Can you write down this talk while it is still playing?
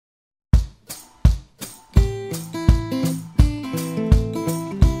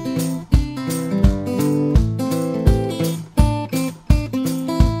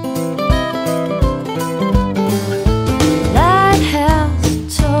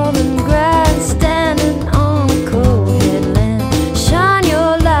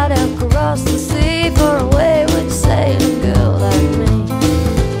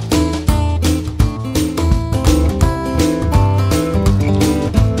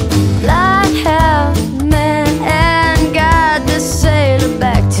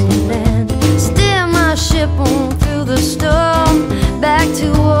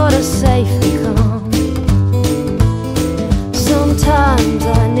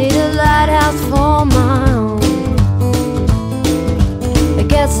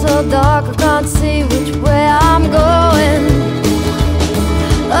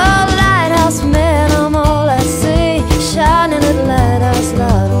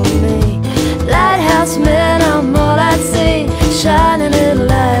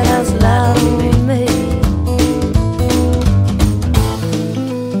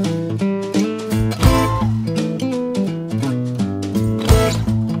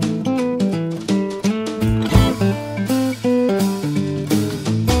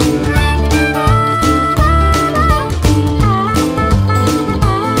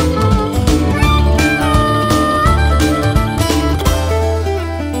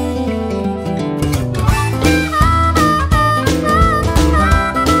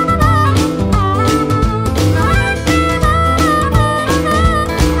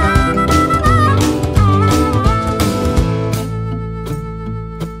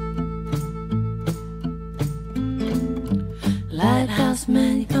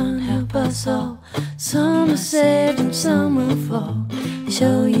us all. Some will save and some will fall,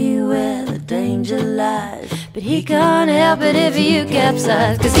 show you where the danger lies. But he can't help it if you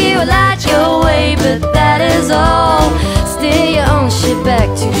capsize, 'cause he will light your way, but that is all. Steer your own ship back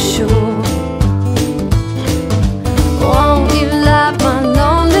to shore.